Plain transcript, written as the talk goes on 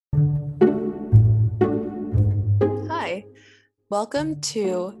Welcome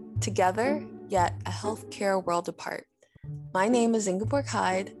to Together, Yet a Healthcare World Apart. My name is Ingeborg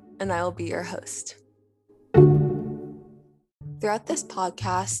Hyde, and I will be your host. Throughout this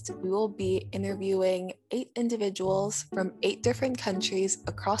podcast, we will be interviewing 8 individuals from 8 different countries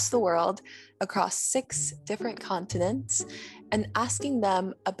across the world, across 6 different continents, and asking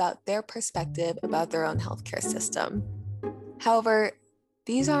them about their perspective about their own healthcare system. However,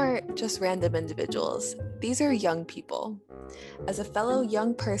 these aren't just random individuals. These are young people. As a fellow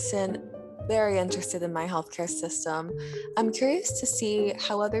young person very interested in my healthcare system, I'm curious to see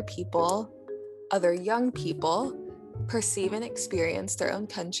how other young people, perceive and experience their own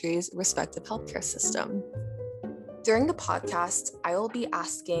country's respective healthcare system. During the podcast, I will be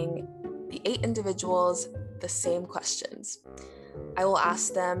asking the 8 individuals the same questions. I will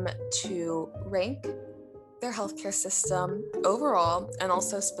ask them to rank their healthcare system overall and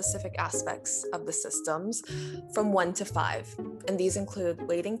also specific aspects of the systems from 1 to 5. And these include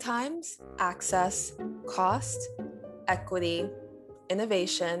waiting times, access, cost, equity,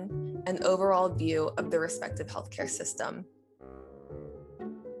 innovation, and overall view of the respective healthcare system.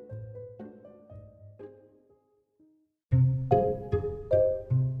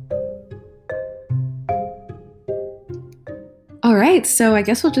 All right, so I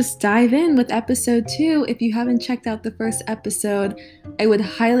guess we'll just dive in with episode 2. If you haven't checked out the first episode, I would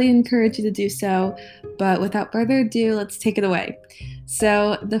highly encourage you to do so. But without further ado, let's take it away.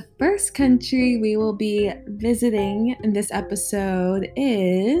 So the first country we will be visiting in this episode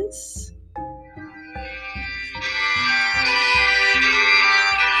is...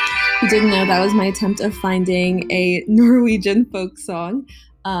 You didn't know that was my attempt of finding a Norwegian folk song.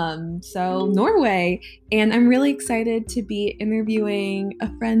 So Norway, and I'm really excited to be interviewing a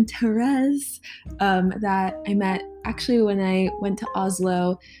friend, Therese, that I met actually when I went to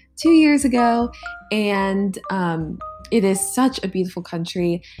Oslo 2 years ago, and it is such a beautiful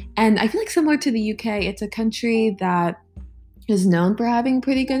country, and I feel like similar to the UK, it's a country that is known for having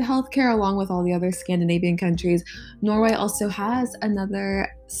pretty good healthcare along with all the other Scandinavian countries. Norway also has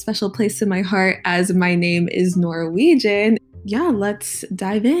another special place in my heart as my name is Norwegian. Yeah, let's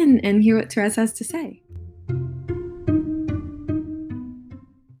dive in and hear what Therese has to say. All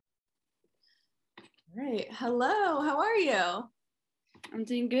right. Hello. How are you? I'm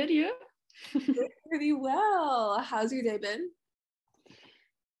doing good. You? Pretty well. How's your day been?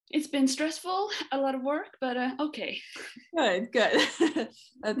 It's been stressful, a lot of work, but okay. Good.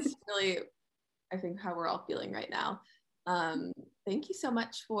 That's really, I think, how we're all feeling right now. Thank you so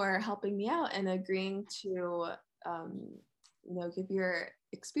much for helping me out and agreeing to give your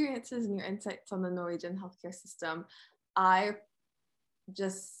experiences and your insights on the Norwegian healthcare system. I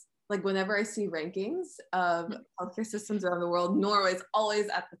just, whenever I see rankings of healthcare systems around the world, Norway is always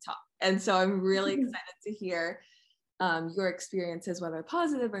at the top. And so I'm really excited to hear your experiences, whether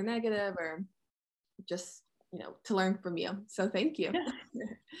positive or negative, or just, to learn from you. So thank you. Yeah,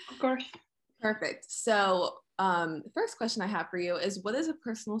 of course. Perfect. So the first question I have for you is, what is a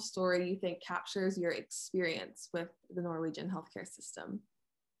personal story you think captures your experience with the Norwegian healthcare system?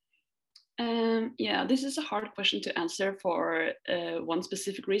 Yeah, this is a hard question to answer for one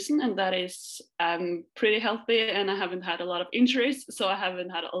specific reason, and that is I'm pretty healthy and I haven't had a lot of injuries, so I haven't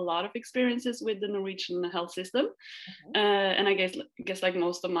had a lot of experiences with the Norwegian health system. And I guess like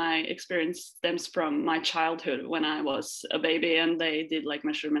most of my experience stems from my childhood when I was a baby and they did like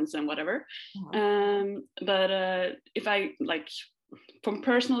measurements and whatever. But if I from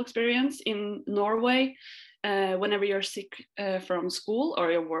personal experience in Norway, whenever you're sick from school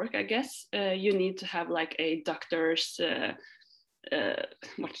or your work, I guess, you need to have like a doctor's,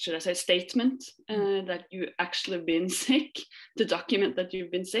 statement that you actually been sick, to document that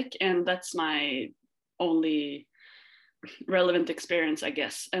you've been sick. And that's my only relevant experience, I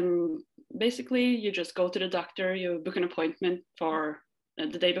guess. And basically you just go to the doctor, you book an appointment for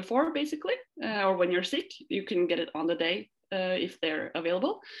the day before, basically, or when you're sick, you can get it on the day if they're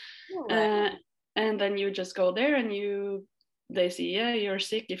available. And then you just go there and they see, yeah, you're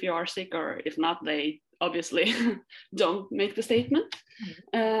sick if you are sick, or if not, they obviously don't make the statement.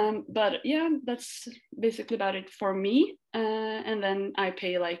 But yeah, that's basically about it for me. And then I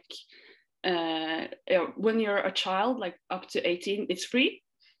pay when you're a child, like up to 18, it's free.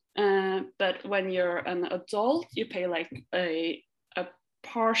 But when you're an adult, you pay like a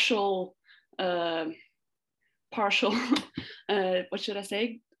partial, what should I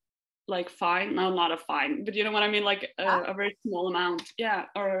say? Like fine, no, not a fine, but you know what I mean, like a very small amount. Yeah,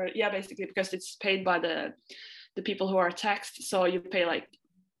 or yeah, basically, because it's paid by the people who are taxed, so you pay like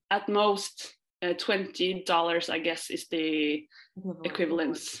at most $20, I guess, is the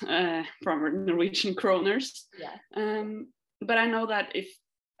equivalence from Norwegian kroners. but I know that if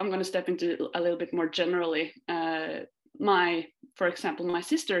I'm going to step into a little bit more generally, for example, my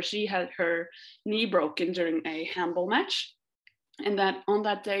sister, she had her knee broken during a handball match. And that on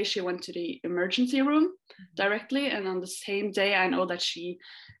that day, she went to the emergency room directly. And on the same day, I know that she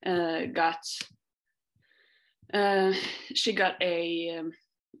got a,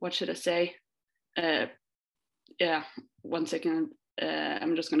 what should I say? Yeah, 1 second.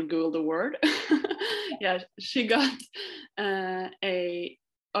 I'm just going to Google the word. Yeah, she got a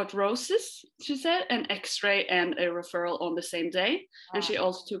arthrosis, she said, an x-ray and a referral on the same day. And she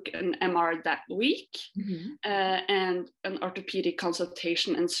also took an MR that week. And an orthopedic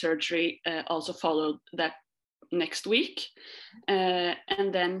consultation and surgery also followed that next week. And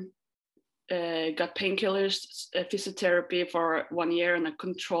then got painkillers, physiotherapy for 1 year, and a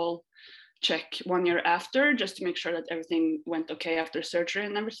control check 1 year after, just to make sure that everything went okay after surgery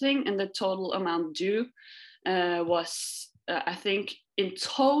and everything. And the total amount due was, I think, in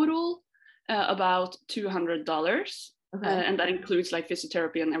total about $200. Okay. And that includes like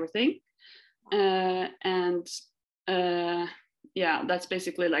physiotherapy and everything. Yeah, that's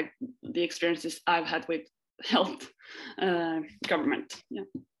basically like the experiences I've had with health government. Yeah.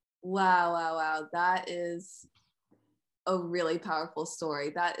 Wow. That is a really powerful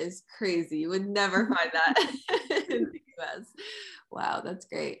story. That is crazy. You would never find that in the US. Wow, that's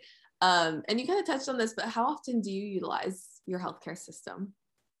great. And you kind of touched on this, but how often do you utilize your healthcare system?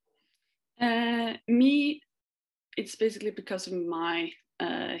 Me, it's basically because of my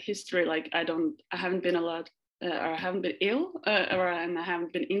history. Like I haven't been or I haven't been ill, and I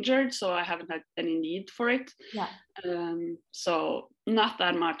haven't been injured, so I haven't had any need for it. Yeah. So not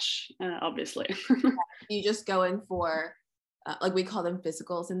that much, obviously. You just go in for, like we call them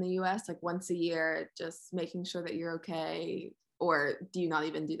physicals in the US, like once a year, just making sure that you're okay, or do you not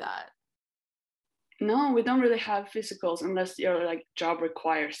even do that? No, we don't really have physicals unless your like job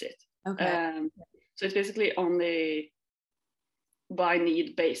requires it. Okay. So it's basically only by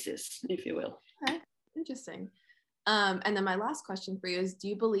need basis, if you will. Okay, interesting. And then my last question for you is, do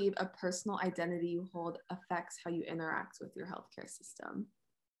you believe a personal identity you hold affects how you interact with your healthcare system?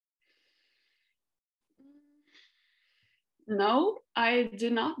 No, I do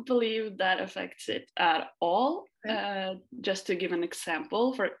not believe that affects it at all. Okay. Just to give an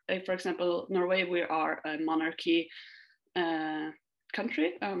example, for example, Norway, we are a monarch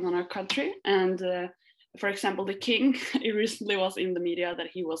country, and for example, the king, he recently was in the media that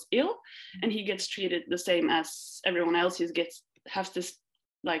he was ill, and he gets treated the same as everyone else. He has this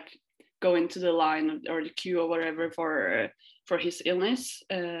like go into the line or the queue or whatever for his illness,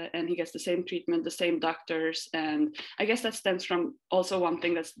 and he gets the same treatment, the same doctors. And I guess that stems from also one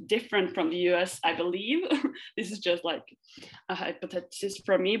thing that's different from the US, I believe. This is just like a hypothesis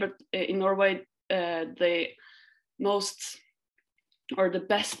from me, but in Norway, the most or the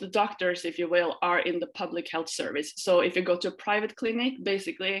best doctors, if you will, are in the public health service. So if you go to a private clinic,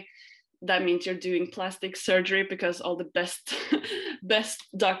 basically that means you're doing plastic surgery, because all the best best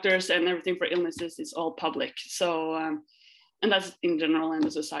doctors and everything for illnesses is all public. So and that's in general in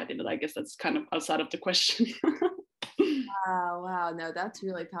the society, but I guess that's kind of outside of the question. Wow, no, that's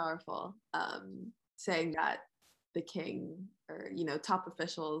really powerful. Saying that the king or top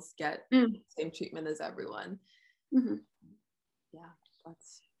officials get the same treatment as everyone. Mm-hmm. Yeah,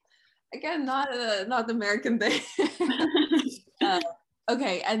 that's again not the American thing.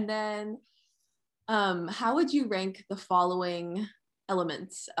 Okay, and then how would you rank the following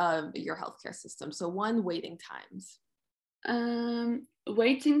elements of your healthcare system? So 1, waiting times.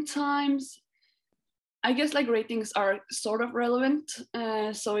 Waiting times, I guess like ratings are sort of relevant,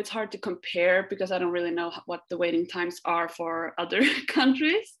 so it's hard to compare because I don't really know what the waiting times are for other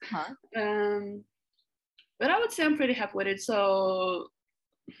countries. Huh. But I would say I'm pretty happy with it. So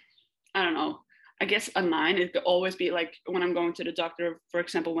I don't know. I guess a 9. It could always be like when I'm going to the doctor, for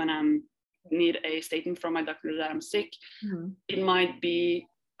example, when I need a statement from my doctor that I'm sick, it might be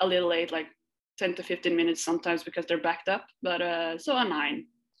a little late, like 10 to 15 minutes sometimes because they're backed up. But so a 9,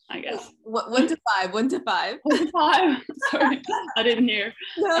 I guess. 1 to 5. 1 to 5. 1 to 5. Sorry, I didn't hear.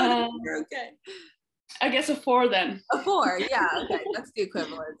 No, you're okay. I guess a 4 then. A 4, yeah. Okay, that's the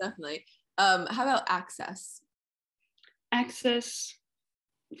equivalent, definitely. How about access? Access,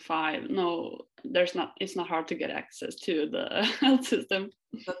 5. No, it's not hard to get access to the health system.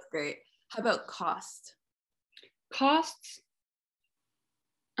 That's great. How about cost? Costs,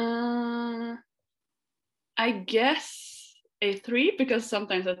 I guess a 3, because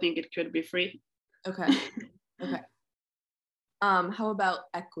sometimes I think it could be free. Okay. How about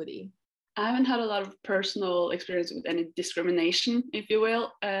equity? I haven't had a lot of personal experience with any discrimination, if you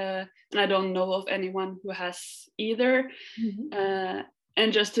will, and I don't know of anyone who has either.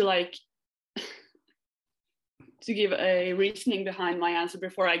 And just to like to give a reasoning behind my answer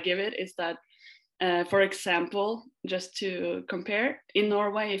before I give it is that, for example, just to compare, in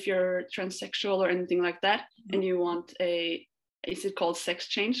Norway, if you're transsexual or anything like that, and you want is it called sex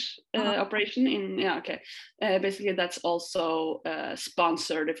change operation basically that's also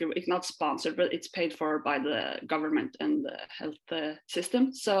sponsored, if not sponsored, but it's paid for by the government and the health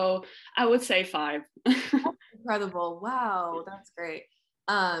system. So I would say 5. Incredible. Wow, that's great.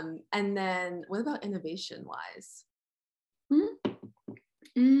 And then what about innovation wise?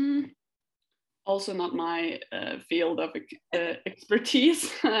 Also not my field of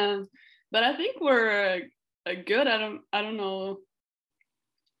expertise, but I think we're good. I don't know,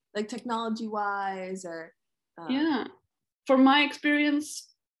 like technology wise or yeah, for my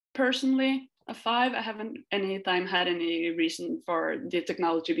experience personally, a 5. I haven't any time had any reason for the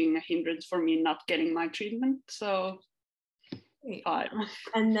technology being a hindrance for me not getting my treatment, so great. 5.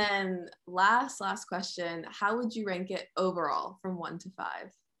 And then last question, how would you rank it overall from 1 to 5?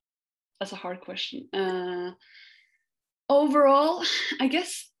 That's a hard question. Overall, I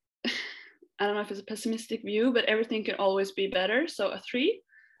guess, I don't know if it's a pessimistic view, but everything can always be better. So a 3.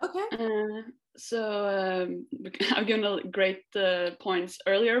 Okay. I've given a great points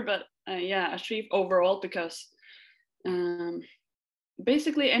earlier, but a 3 overall because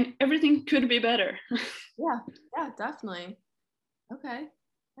basically, and everything could be better. yeah, definitely. Okay,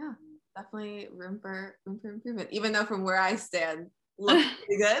 yeah, definitely room for improvement. Even though from where I stand, looks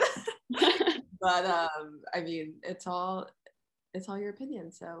pretty good. But I mean, it's all your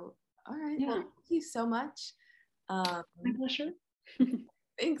opinion. So, all right. Yeah. Well, thank you so much. My pleasure.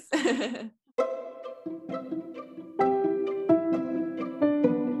 Thanks.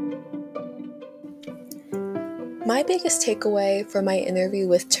 My biggest takeaway from my interview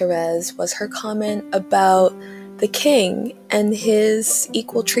with Therese was her comment about the king and his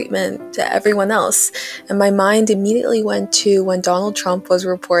equal treatment to everyone else. And my mind immediately went to when Donald Trump was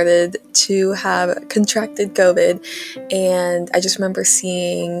reported to have contracted COVID. And I just remember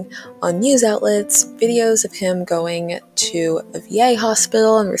seeing on news outlets videos of him going to a VA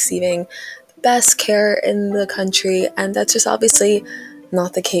hospital and receiving the best care in the country. And that's just obviously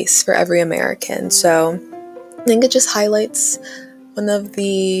not the case for every American. So I think it just highlights one of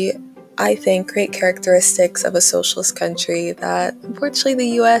the, I think, great characteristics of a socialist country that unfortunately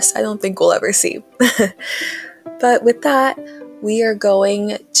the US I don't think we'll ever see. But with that, we are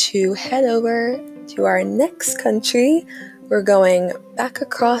going to head over to our next country. We're going back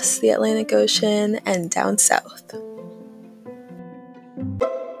across the Atlantic Ocean and down south.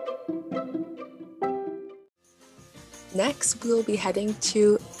 Next, we will be heading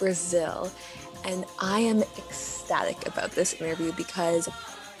to Brazil. And I am ecstatic about this interview because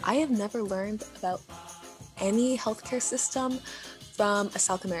I have never learned about any healthcare system from a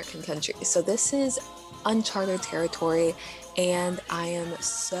South American country. So this is uncharted territory, and I am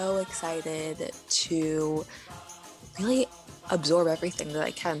so excited to really absorb everything that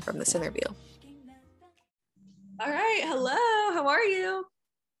I can from this interview. All right, hello, how are you?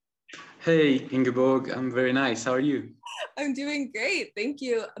 Hey, Ingeborg, I'm very nice. How are you? I'm doing great. Thank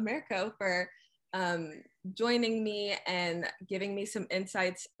you, Americo, for joining me and giving me some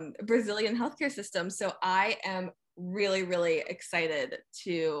insights on the Brazilian healthcare system. So I am really, really excited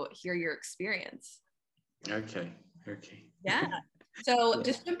to hear your experience. Okay. Yeah. So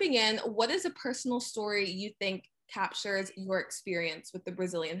just jumping in, what is a personal story you think captures your experience with the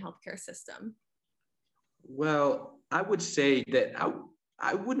Brazilian healthcare system? Well, I would say that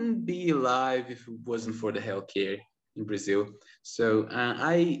I wouldn't be alive if it wasn't for the healthcare in Brazil. So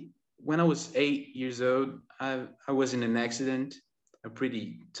when I was 8 years old, I was in an accident, a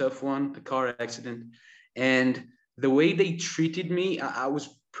pretty tough one, a car accident. And the way they treated me, I was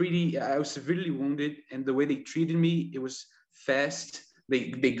severely wounded. And the way they treated me, it was fast.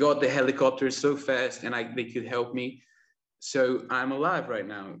 They got the helicopter so fast and they could help me. So I'm alive right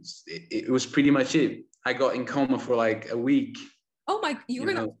now. It was pretty much it. I got in coma for like a week. Oh my, you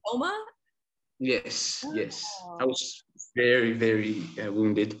were in a coma? Yes. I was very, very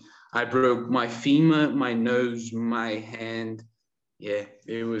wounded. I broke my femur, my nose, my hand. Yeah,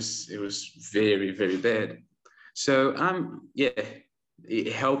 it was very, very bad. So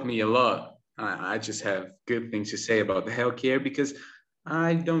it helped me a lot. I just have good things to say about the healthcare because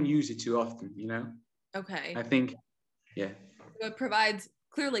I don't use it too often, Okay. I think, yeah. So it provides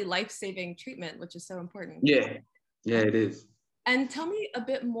clearly life-saving treatment, which is so important. Yeah, it is. And tell me a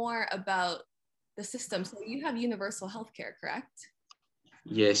bit more about the system. So you have universal healthcare, correct?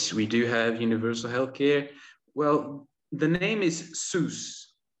 Yes, we do have universal healthcare. Well, the name is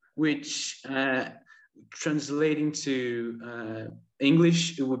SUS, which translating to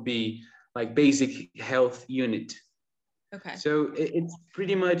English, it would be like basic health unit. Okay. So it's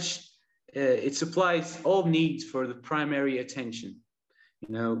pretty much, it supplies all needs for the primary attention.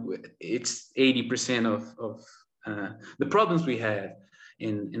 You know, it's 80% of the problems we have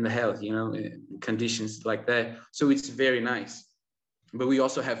in the health, you know, conditions like that. So it's very nice. But we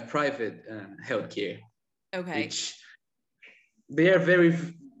also have private healthcare, Okay. which they are very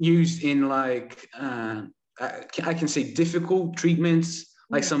used in like, I can say difficult treatments,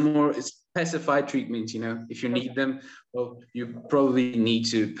 like some more specified treatments, you know, if you need them, well, you probably need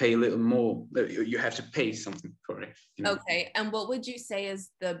to pay a little more. You have to pay something for it. You know? Okay. And what would you say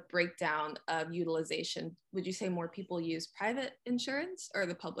is the breakdown of utilization? Would you say more people use private insurance or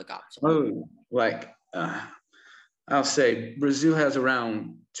the public option? Oh, like, I'll say Brazil has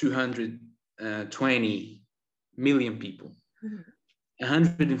around 220 million people.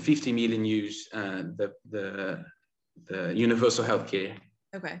 150 million use the universal healthcare.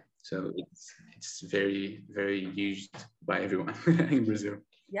 Okay. So it's very, very used by everyone in Brazil.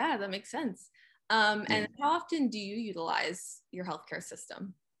 Yeah, that makes sense. And how often do you utilize your healthcare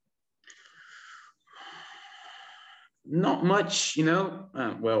system? Not much, you know.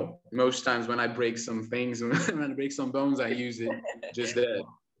 Well, most times when I break some things, when I break some bones, I use it just that.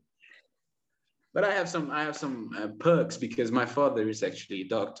 But I have some perks because my father is actually a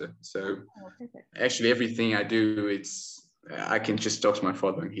doctor. So actually everything I do, I can just talk to my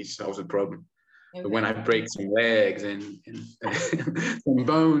father and he solves the problem. Okay. But when I break some legs and some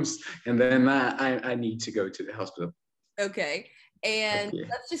bones, and then I need to go to the hospital. Okay. And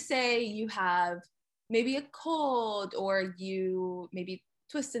let's just say you have maybe a cold or you maybe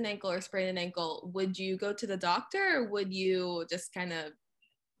twist an ankle or sprain an ankle. Would you go to the doctor or would you just kind of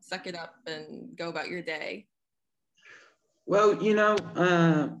suck it up and go about your day? Well, you know,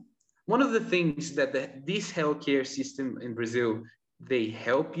 one of the things that this healthcare system in Brazil, they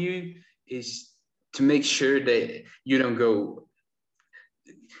help you is to make sure that you don't go,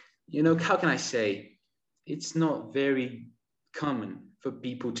 you know, how can I say? It's not very common for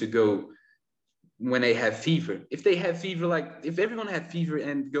people to go when they have fever. If they have fever, like if everyone had fever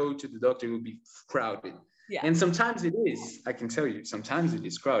and go to the doctor, it would be crowded. Yeah. And sometimes it is, I can tell you, sometimes it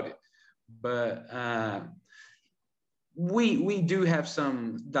is crowded. But we do have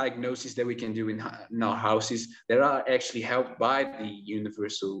some diagnoses that we can do in our houses that are actually helped by the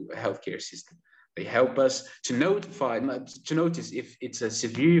universal healthcare system. They help us to notice if it's a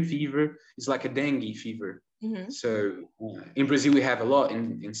severe fever. It's like a dengue fever. So in Brazil, we have a lot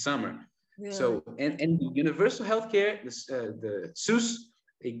in summer. Yeah. So, and the universal healthcare, the SUS,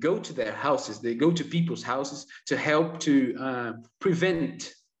 they go to their houses, they go to people's houses to help to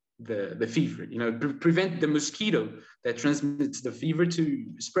prevent the fever, you know, prevent the mosquito that transmits the fever to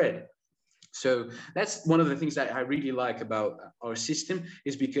spread. So that's one of the things that I really like about our system,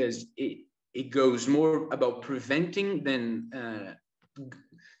 is because it goes more about preventing than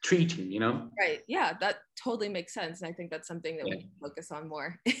treating, you know? Right. Yeah, that totally makes sense. And I think that's something that we can focus on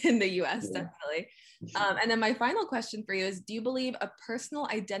more in the US, definitely. And then my final question for you is, do you believe a personal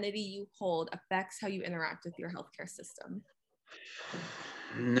identity you hold affects how you interact with your healthcare system?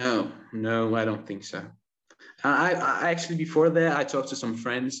 No, I don't think so. I actually, before that, I talked to some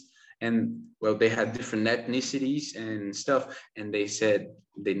friends and, well, they had different ethnicities and stuff. And they said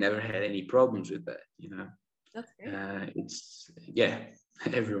they never had any problems with that, you know? That's great.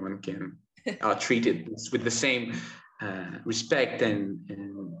 Everyone are treated with the same respect and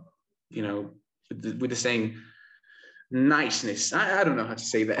you know, with the same niceness. I don't know how to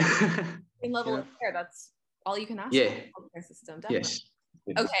say that. Same level of care. That's all you can ask for the system. Definitely. Yes.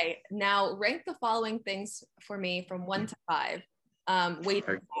 Okay. Now rank the following things for me from 1 to 5. Waiting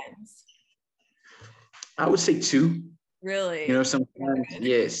times. I would say 2. Really? You know, sometimes,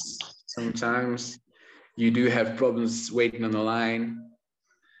 yes. Sometimes you do have problems waiting on the line.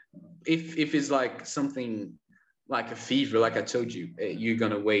 If it's like something like a fever, like I told you, you're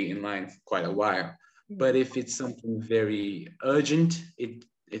gonna wait in line for quite a while. But if it's something very urgent,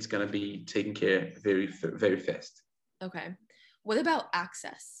 it's gonna be taken care of very, very fast. Okay. What about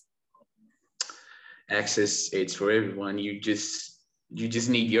access? Access, it's for everyone. You just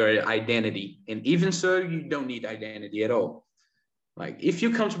need your identity, and even so, you don't need identity at all. Like if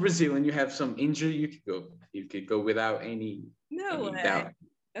you come to Brazil and you have some injury, you could go without any doubt.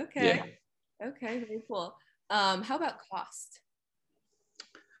 Okay. Yeah. Okay, very cool. How about cost?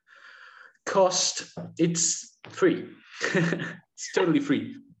 Cost, it's free. It's totally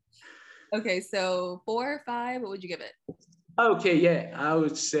free. Okay, so 4 or 5, what would you give it? Okay, yeah, I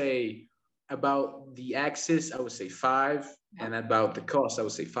would say about the access, I would say five, and about the cost, I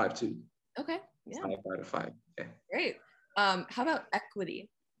would say five too. Okay. Yeah. 5 out of 5. Yeah. Great. How about equity?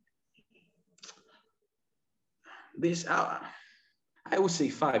 This, I would say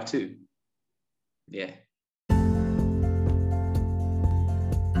five too. Yeah.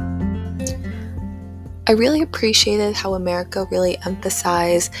 I really appreciated how America really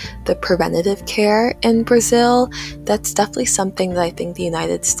emphasized the preventative care in Brazil. That's definitely something that I think the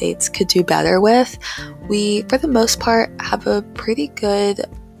United States could do better with. We, for the most part, have a pretty good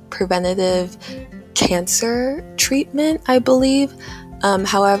preventative cancer treatment, I believe.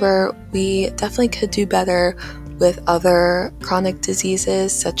 However, we definitely could do better with other chronic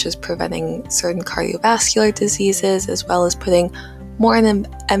diseases, such as preventing certain cardiovascular diseases, as well as putting more an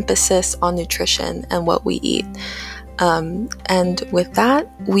emphasis on nutrition and what we eat. And with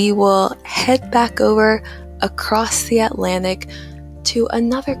that, we will head back over across the Atlantic to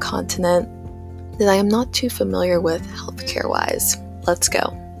another continent that I am not too familiar with healthcare wise. Let's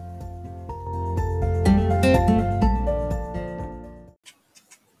go.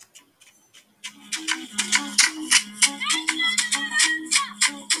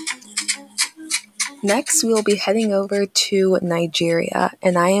 Next, we will be heading over to Nigeria,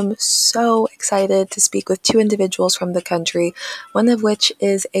 and I am so excited to speak with two individuals from the country, one of which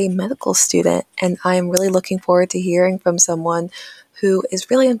is a medical student, and I am really looking forward to hearing from someone who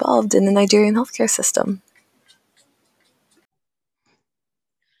is really involved in the Nigerian healthcare system.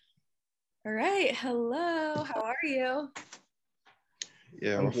 All right, hello, how are you?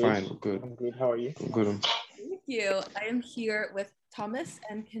 Yeah, I'm we're good. fine. We're good. I'm good. How are you? I'm good. Thank you. I am here with Thomas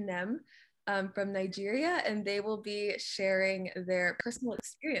and Kinem from Nigeria, and they will be sharing their personal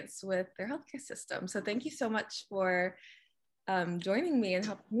experience with their healthcare system. So thank you so much for joining me and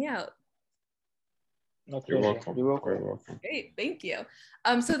helping me out. My You're pleasure. welcome. You're welcome. Very welcome. Great, thank you.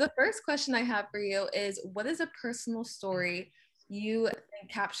 So the first question I have for you is, what is a personal story you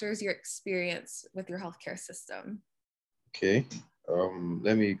think captures your experience with your healthcare system? Okay.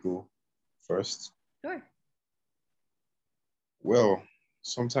 Let me go first. Sure. Well,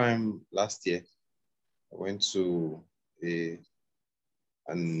 sometime last year, I went to a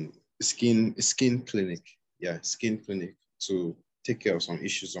skin clinic. Yeah, skin clinic to take care of some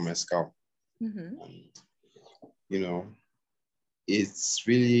issues on my scalp. Mm-hmm. And, it's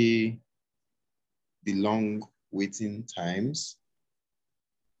really the long waiting times.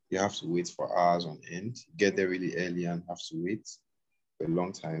 You have to wait for hours on end. Get there really early and have to wait for a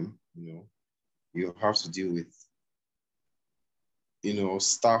long time. You have to deal with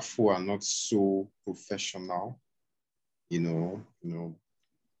staff who are not so professional,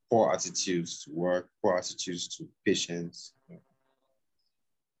 poor attitudes to work, poor attitudes to patients.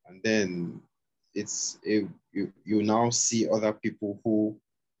 And then you now see other people who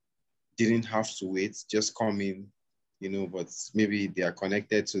didn't have to wait, just come in, but maybe they are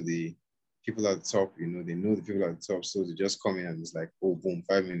connected to the people at the top, they know the people at the top, so they just come in and it's like, oh, boom,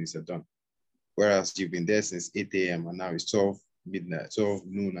 5 minutes are done. Whereas you've been there since 8 a.m. and now it's 12 midnight, 12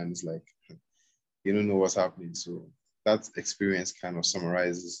 noon, and it's like, you don't know what's happening. So that experience kind of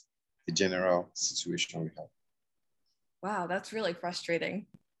summarizes the general situation we have. Wow, that's really frustrating.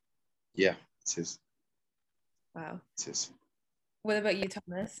 Yeah, it is. Wow. It is. What about you,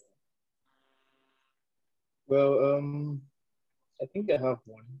 Thomas? Well, I think I have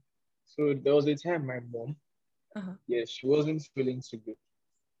one. So there was a time my mom, yeah, she wasn't feeling too good.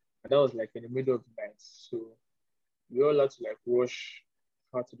 And that was like in the middle of the night. So we all had to like rush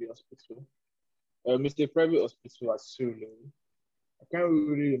her to the hospital. It's a private hospital at Sulu. I can't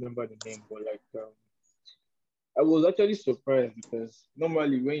really remember the name, but like I was actually surprised because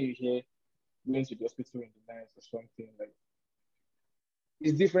normally when you hear going to the hospital in the night or something, like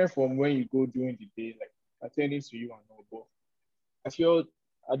it's different from when you go during the day, like attending to you and all. But I feel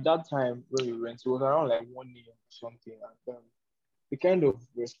at that time when we went, it was around like 1 a.m. or something, and they kind of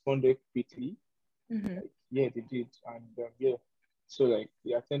responded quickly. Mm-hmm. Like, yeah, they did, and yeah, so like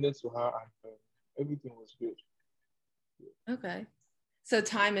they attended to her, and everything was good. Okay. So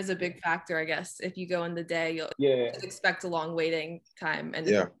time is a big factor, I guess. If you go in the day, you'll expect a long waiting time, and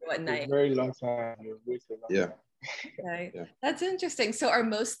if you go at night, a very long time. You wait a long time. Okay, that's interesting. So, are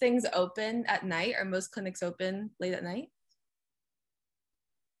most things open at night? Are most clinics open late at night?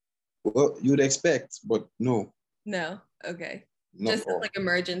 Well, you'd expect, but no. No. Okay. Not just all. Like the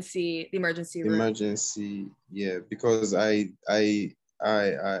emergency room. Emergency, yeah. Because I'm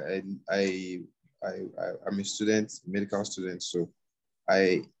a student, medical student, so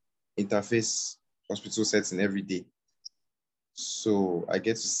I interface hospital setting every day. So I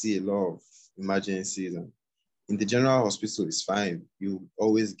get to see a lot of emergencies and in the general hospital, it's fine. You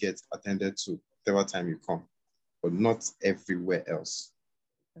always get attended to whatever time you come, but not everywhere else.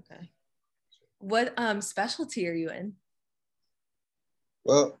 Okay. What specialty are you in?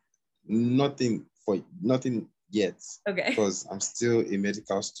 Well, nothing yet. Okay. Because I'm still a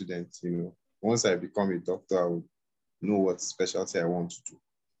medical student, you know. Once I become a doctor, I will know what specialty I want to do.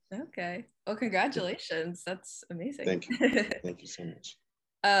 Okay. Well, congratulations. That's amazing. Thank you. Thank you so much.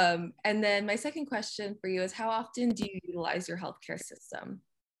 And then my second question for you is, how often do you utilize your healthcare system?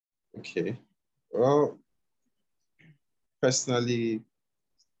 Okay. Well, personally,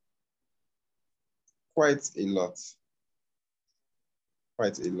 quite a lot.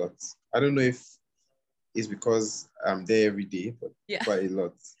 Quite a lot. I don't know if it's because I'm there every day, but yeah, quite a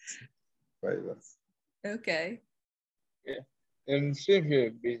lot. Quite a lot. Okay. Yeah. And same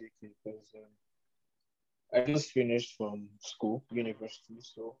here, basically, because I just finished from school, university,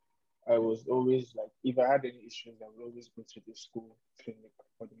 so I was always like, if I had any issues, I would always go to the school clinic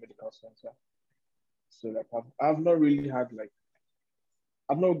or the medical center. So like I've not really had like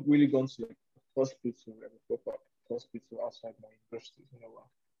I've not really gone to like hospital, like a proper hospital outside my university in a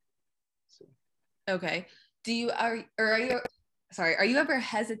while. So okay. Are you ever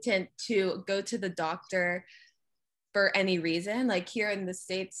hesitant to go to the doctor for any reason? Like here in the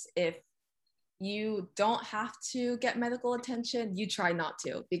States, if you don't have to get medical attention, you try not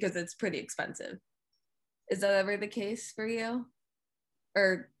to because it's pretty expensive. Is that ever the case for you?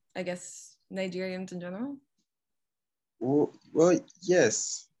 Or I guess Nigerians in general? Well,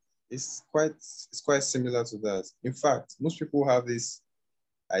 yes. It's quite similar to that. In fact, most people have this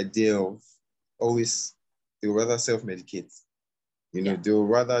idea of always they would rather self-medicate. You know, they would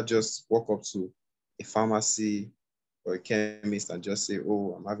rather just walk up to a pharmacy or a chemist and just say,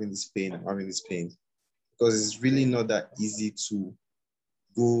 oh, I'm having this pain, I'm having this pain. Because it's really not that easy to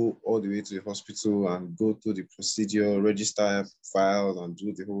go all the way to the hospital and go through the procedure, register files and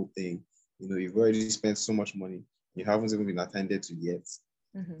do the whole thing. You know, you've already spent so much money. You haven't even been attended to yet.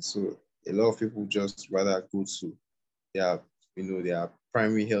 Mm-hmm. So a lot of people just rather go to their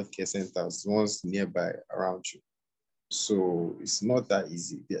primary healthcare centers, ones nearby around you. So it's not that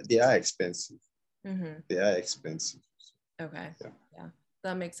easy. They are expensive. Mm-hmm. They are expensive. Okay. Yeah,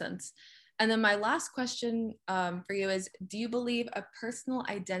 that makes sense. And then my last question for you is, do you believe a personal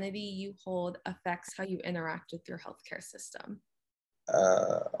identity you hold affects how you interact with your healthcare system?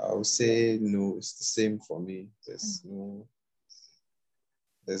 I would say no, it's the same for me.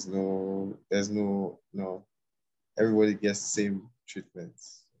 No. Everybody gets the same treatment.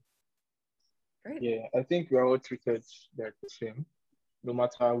 Great. Yeah, I think we're all treated like the same, no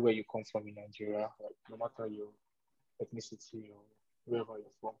matter where you come from in Nigeria, like no matter your ethnicity or wherever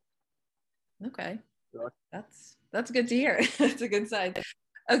you're from. Okay. Yeah. That's good to hear. That's a good sign.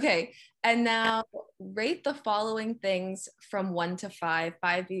 Okay. And now rate the following things from 1 to 5,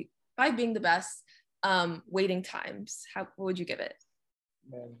 5 being the best, waiting times. What would you give it?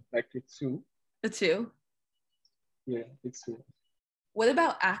 Like a 2. A 2? Yeah, it's 2. What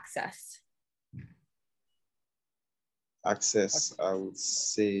about access? Access, I would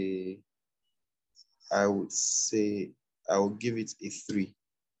give it a 3.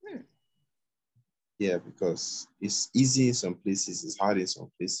 Yeah, because it's easy in some places, it's hard in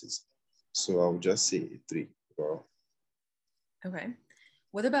some places. So I would just say a 3. Wow. Okay.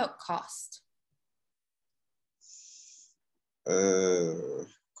 What about cost?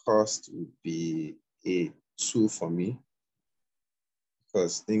 Cost would be a 2 for me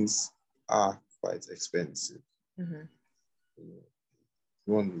because things are quite expensive. Mm-hmm.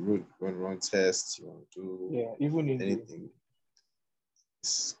 You want to run tests, you want to do even anything.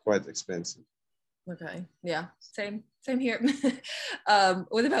 It's quite expensive. Okay. Yeah. Same here.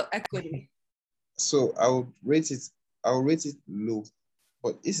 What about equity? So I would rate it low,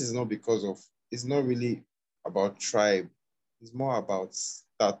 but this is not because of, it's not really about tribe. It's more about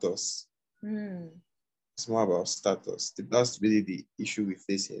status. It's more about status. That's really the issue we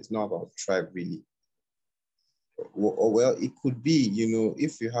face here. It's not about tribe really. Well, it could be, you know,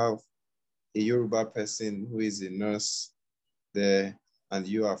 if you have a Yoruba person who is a nurse there and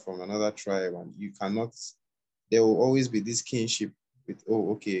you are from another tribe and you cannot, there will always be this kinship with,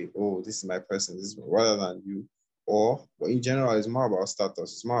 this is my person, rather than you. Or in general, it's more about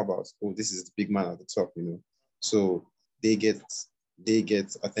status. It's more about, this is the big man at the top, you know. So they get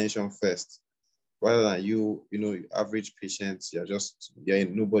attention first, rather than you average patients, you're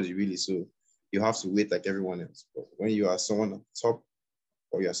nobody really. So you have to wait like everyone else. But when you are someone at the top,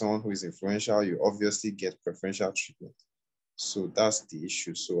 or you're someone who is influential, you obviously get preferential treatment. So that's the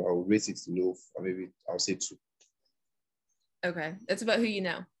issue. So I'll rate it low, or maybe I'll say 2. Okay. It's about who you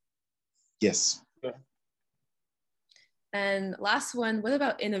know. Yes. Yeah. And last one, what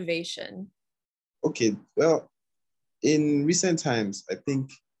about innovation? Okay, well, in recent times, I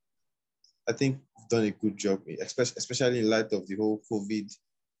think we've done a good job, especially in light of the whole COVID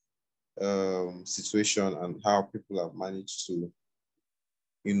situation and how people have managed to,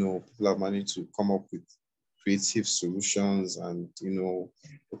 come up with creative solutions and,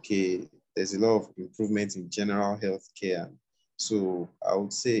 okay, there's a lot of improvement in general healthcare. So I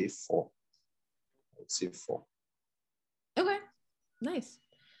would say 4. Okay, nice.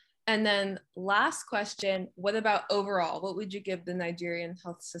 And then last question, what about overall? What would you give the Nigerian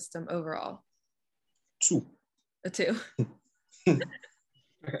health system overall? 2. A 2.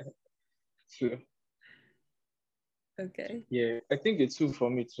 2. Okay. Yeah, I think it's 2 for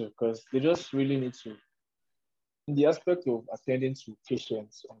me too, because they just really need to, in the aspect of attending to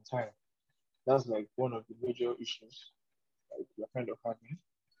patients on time, that's like one of the major issues like we're kind of having.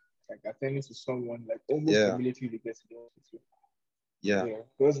 Like attending to someone like almost immediately they get to the hospital. Yeah.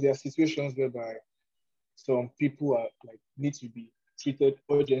 Because there are situations whereby some people are like need to be treated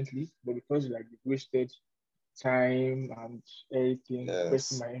urgently, but because like they've wasted time and everything, the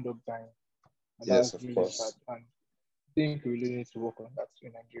person might end up dying. And yes, that's really sad. And I think we really need to work on that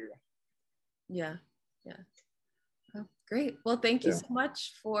in Nigeria. Yeah. Oh, great. Well, thank you so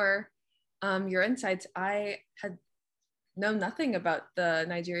much for your insights. I had known nothing about the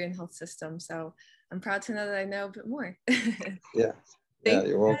Nigerian health system, so I'm proud to know that I know a bit more. Yeah,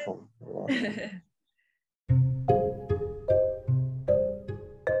 you're welcome.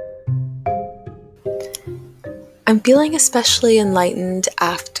 I'm feeling especially enlightened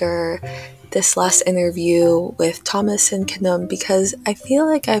after this last interview with Thomas and Kanum because I feel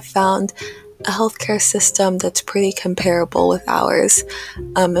like I've found a healthcare system that's pretty comparable with ours,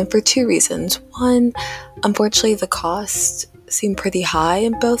 and for 2 reasons. One, unfortunately, the costs seem pretty high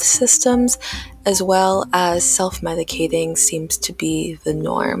in both systems, as well as self-medicating seems to be the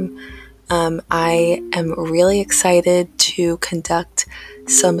norm. I am really excited to conduct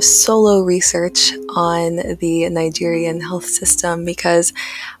some solo research on the Nigerian health system because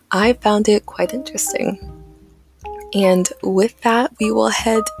I found it quite interesting. And with that, we will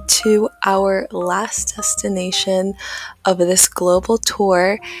head to our last destination of this global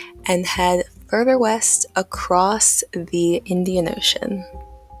tour and head further west across the Indian Ocean.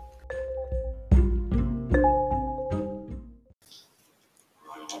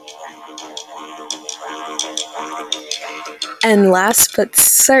 And last but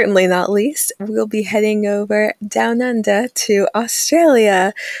certainly not least, we'll be heading over down under to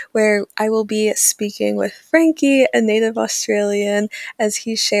Australia, where I will be speaking with Frankie, a native Australian, as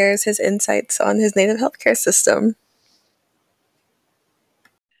he shares his insights on his native healthcare system.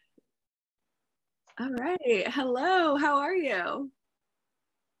 All right. Hello. How are you?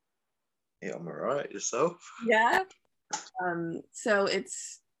 Yeah, I'm all right. Yourself? Yeah. So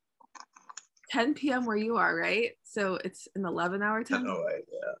it's 10 p.m. where you are, right? So it's an 11-hour time? Oh, wait,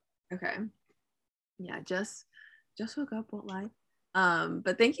 yeah. Okay. Yeah, just woke up, won't lie.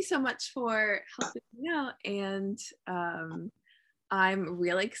 But thank you so much for helping me out. And I'm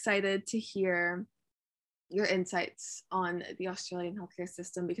really excited to hear your insights on the Australian healthcare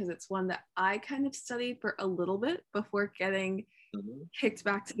system because it's one that I kind of studied for a little bit before getting kicked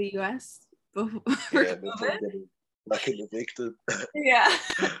back to the US. Before getting back addicted. Yeah.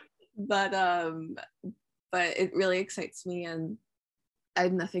 But it really excites me, and I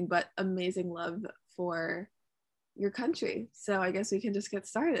have nothing but amazing love for your country. So I guess we can just get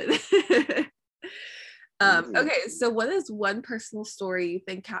started. Okay, so what is one personal story you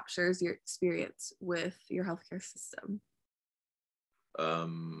think captures your experience with your healthcare system?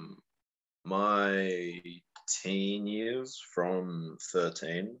 My teen years from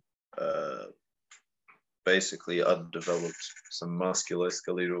 13, basically I'd developed some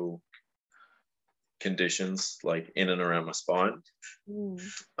musculoskeletal conditions like in and around my spine.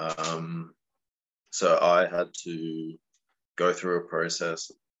 So I had to go through a process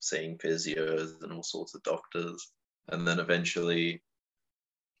of seeing physios and all sorts of doctors, and then eventually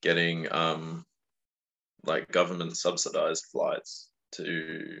getting like government subsidized flights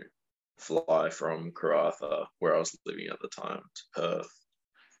to fly from Karratha, where I was living at the time, to Perth,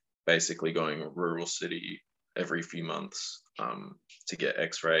 basically going rural city every few months to get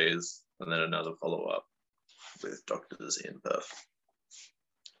x-rays and then another follow-up with doctors in Perth.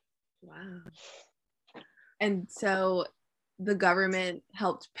 Wow. And so the government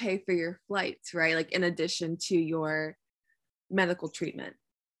helped pay for your flights, right? Like in addition to your medical treatment.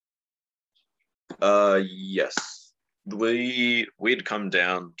 Yes. We'd come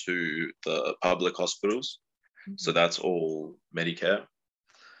down to the public hospitals. So that's all Medicare.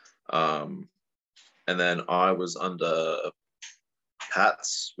 And And then I was under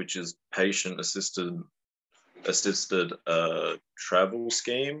PATS, which is patient assisted travel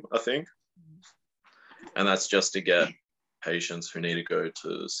scheme, I think. And that's just to get patients who need to go to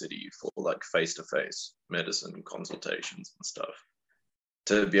the city for like face-to-face medicine consultations and stuff,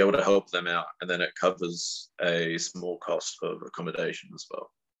 to be able to help them out. And then it covers a small cost of accommodation as well.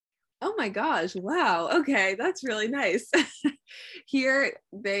 Oh my gosh, wow. Okay, that's really nice. Here,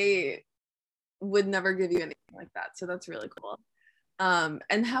 they would never give you anything like that. So that's really cool.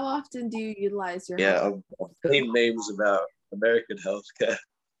 And how often do you utilize your I've seen memes about American healthcare.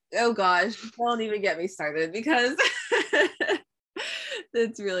 Oh gosh, don't even get me started, because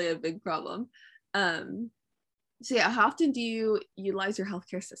that's really a big problem. So yeah, how often do you utilize your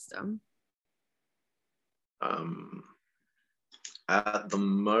healthcare system? At the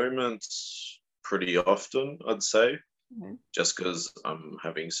moment, pretty often, I'd say. Okay. Just because I'm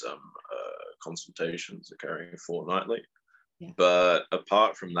having some consultations occurring fortnightly. Yeah. But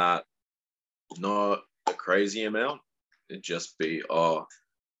apart from that, not a crazy amount. It'd just be,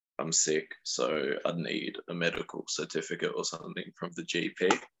 I'm sick, so I'd need a medical certificate or something from the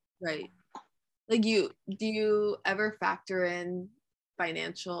GP. Right. Like, do you ever factor in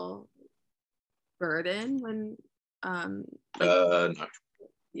financial burden when no.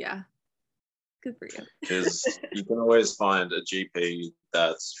 Yeah. Good for you. Because you can always find a GP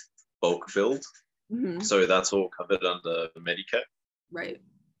that's bulk billed. Mm-hmm. So that's all covered under Medicare. Right.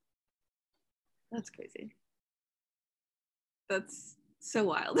 That's crazy. That's so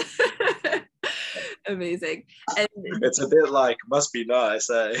wild. Amazing. And it's a bit like, must be nice,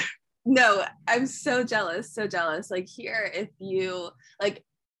 eh? No, I'm so jealous. Like, here, if you, like,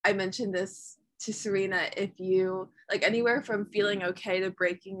 I mentioned this to Serena, if you, like, anywhere from feeling okay to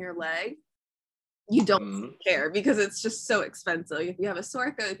breaking your leg, you don't care, because it's just so expensive. If you have a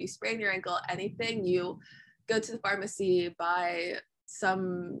sore throat, if you sprain your ankle, anything, you go to the pharmacy, buy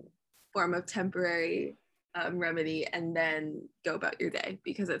some form of temporary remedy, and then go about your day,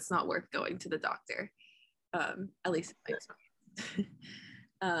 because it's not worth going to the doctor, at least in my experience.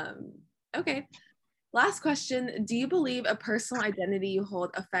 Okay, last question. Do you believe a personal identity you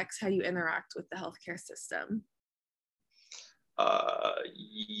hold affects how you interact with the healthcare system?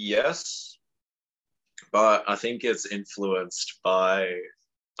 Yes, but I think it's influenced by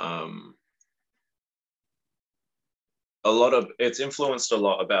it's influenced a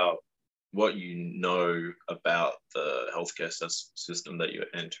lot about what you know about the healthcare system that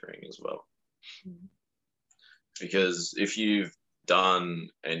you're entering as well. Mm-hmm. Because if you've done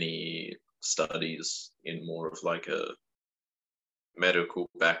any studies in more of like a medical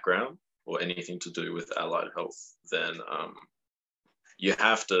background or anything to do with allied health, then you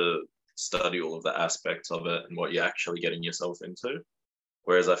have to study all of the aspects of it and what you're actually getting yourself into.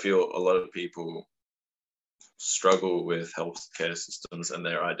 Whereas I feel a lot of people struggle with healthcare systems and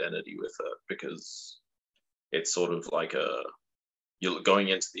their identity with it, because it's sort of like you're going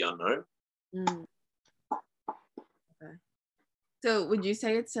into the unknown. Mm. Okay. So would you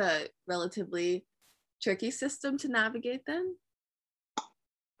say it's a relatively tricky system to navigate then?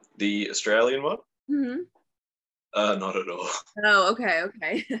 The Australian one? Mm-hmm. Not at all. Oh, okay.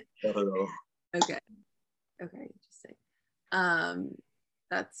 Not at all. Okay, interesting.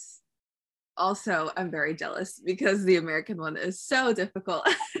 That's also, I'm very jealous, because the American one is so difficult.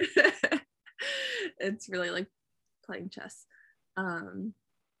 It's really like playing chess.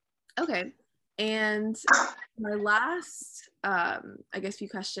 Okay, and my last, I guess, few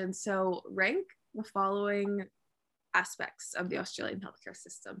questions. So rank the following aspects of the Australian healthcare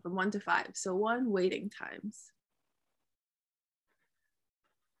system from 1 to 5. So 1, waiting times.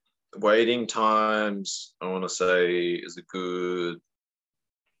 Waiting times, I want to say, is a good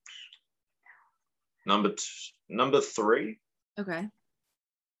number 3. Okay.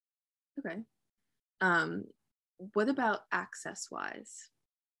 What about access wise?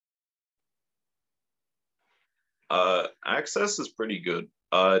 Access is pretty good.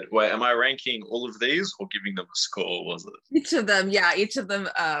 Wait, am I ranking all of these or giving them a score, was it? Each of them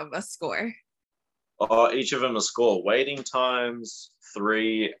a score. Each of them a score. Waiting times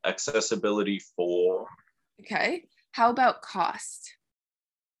 3, accessibility 4. Okay. How about cost?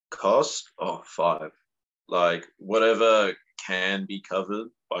 Cost? 5. Like, whatever can be covered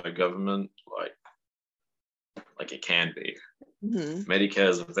by government, like it can be. Mm-hmm. Medicare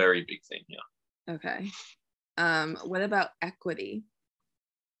is a very big thing here. Okay. What about equity?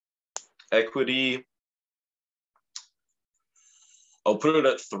 Equity, I'll put it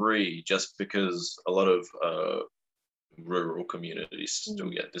at 3, just because a lot of rural communities still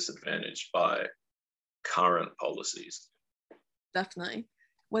get disadvantaged by current policies. Definitely.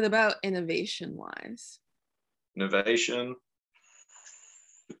 What about innovation-wise? Innovation,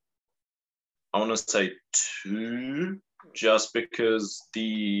 I want to say 2, just because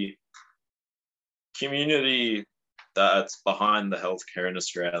the community that's behind the healthcare in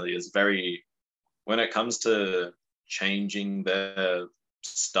Australia is very, when it comes to changing their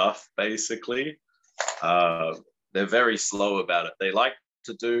stuff, basically, they're very slow about it. They like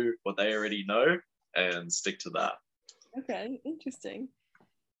to do what they already know and stick to that. Okay, interesting.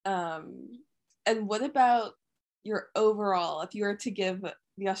 And what about your overall, if you were to give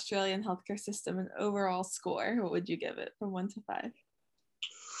the Australian healthcare system an overall score, what would you give it from 1 to 5?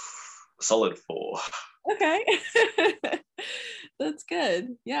 Solid 4. Okay. That's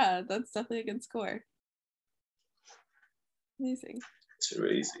good. Yeah, that's definitely a good score. Amazing. Too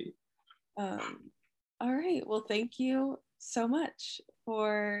easy. All right. Well, thank you so much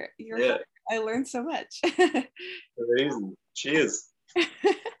for your help. I learned so much. Amazing. Cheers.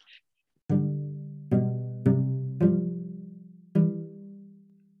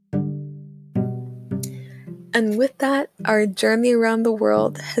 And with that, our journey around the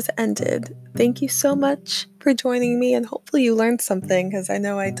world has ended. Thank you so much for joining me, and hopefully you learned something, because I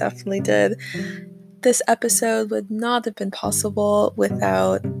know I definitely did. This episode would not have been possible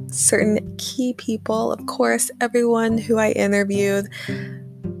without certain key people. Of course, everyone who I interviewed.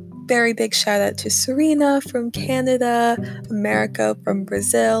 Very big shout out to Serena from Canada, America from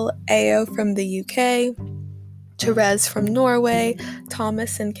Brazil, Ao from the UK, Therese from Norway,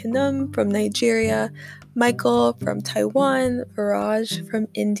 Thomas and Kinum from Nigeria, Michael from Taiwan, Viraj from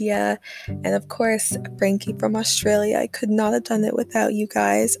India, and of course, Frankie from Australia. I could not have done it without you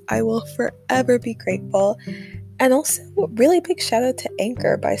guys. I will forever be grateful. And also, really big shout out to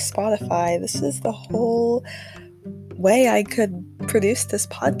Anchor by Spotify. This is the whole way I could produce this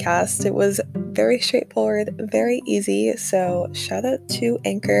podcast. It was very straightforward, very easy. So shout out to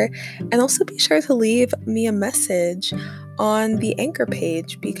Anchor, and also be sure to leave me a message on the Anchor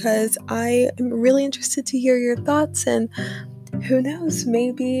page, because I am really interested to hear your thoughts, and who knows,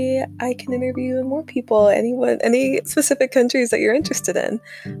 maybe I can interview more people, any specific countries that you're interested in.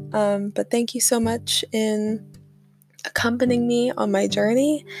 But thank you so much in accompanying me on my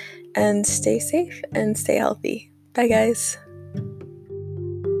journey, and stay safe and stay healthy. Bye, guys.